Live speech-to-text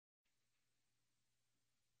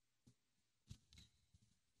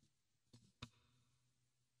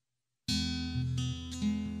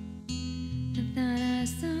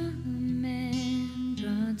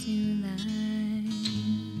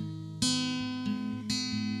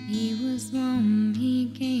was warm, he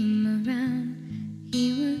came around,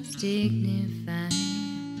 he was dignified,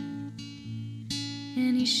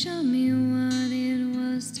 and he showed me what it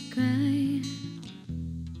was to cry.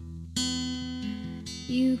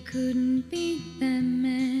 You couldn't beat that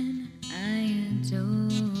man I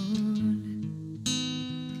adored.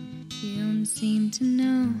 You don't seem to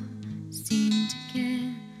know, seem to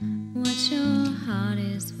care what your heart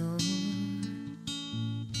is for.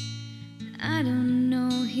 I don't know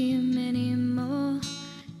him anymore.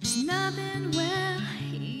 There's nothing where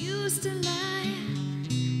he used to lie.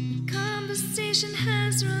 The conversation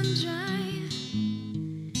has run dry.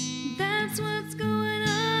 That's what's going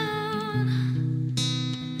on.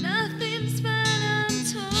 Nothing's fine, I'm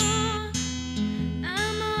torn.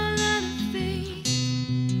 I'm all out of faith.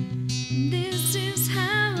 This is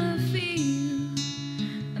how I feel.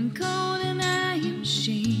 I'm cold and I am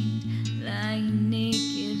shamed, lying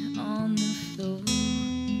naked on the floor.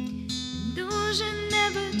 Illusion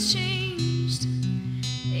never changed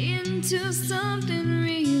into something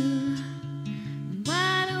real. I'm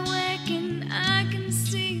wide awake and I can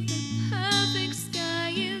see the perfect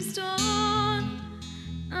sky is torn.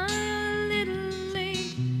 I'm a little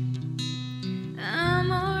late,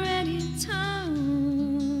 I'm already torn.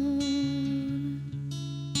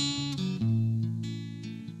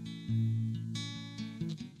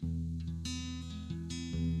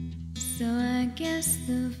 So I guess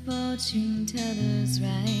the fortune teller's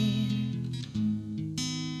right.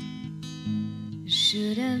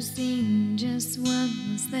 Should have seen just what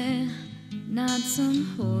was there, not some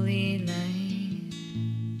holy light.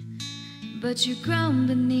 But you're grown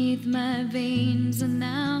beneath my veins, and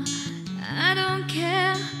now I don't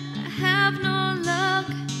care. I have no luck.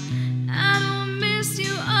 I don't miss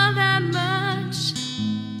you all that much.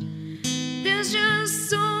 There's just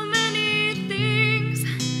so many things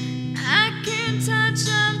I can't touch.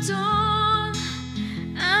 I'm torn.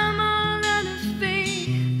 I'm all out of faith,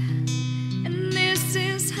 and this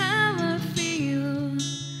is how I feel.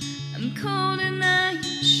 I'm cold and I am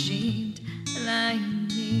ashamed, lying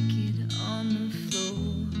naked on the floor.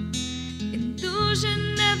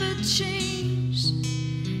 Illusion never changed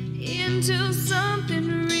into something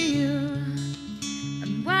real.